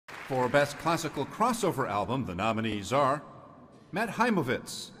For Best Classical Crossover Album, the nominees are Matt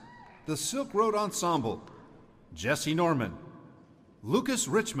Heimovitz, The Silk Road Ensemble, Jesse Norman, Lucas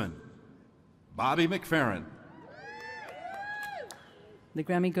Richman, Bobby McFerrin. The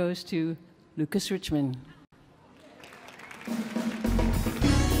Grammy goes to Lucas Richman.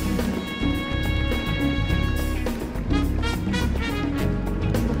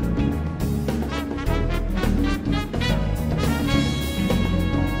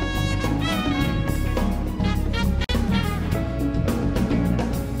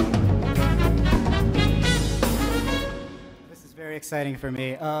 Very exciting for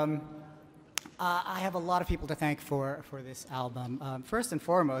me. I have a lot of people to thank for this album. First and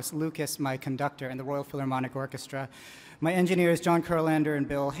foremost, Lucas, my conductor in the Royal Philharmonic Orchestra. My engineers, John Kurlander and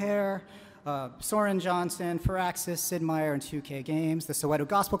Bill Hare. Soren Johnson, Firaxis, Sid Meier, and 2K Games. The Soweto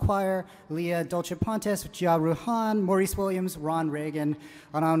Gospel Choir, Leah Dolce Pontes, Jia Ruhan, Maurice Williams, Ron Reagan,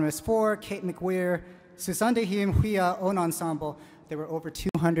 Anonymous 4, Kate McWeir, Susan Dehim, Huya, Own Ensemble. There were over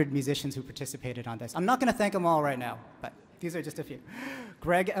 200 musicians who participated on this. I'm not going to thank them all right now, but these are just a few.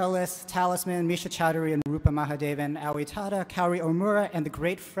 Greg Ellis, Talisman, Misha Chowdhury, and Rupa Mahadevan, Aoi Tada, Kaori Omura, and the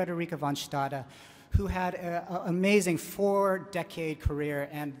great Frederica von Stade, who had an amazing 4-decade career,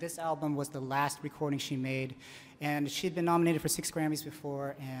 and this album was the last recording she made. And she'd been nominated for 6 Grammys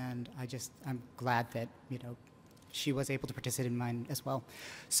before, and I'm glad that, she was able to participate in mine as well.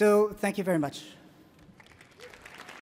 So thank you very much.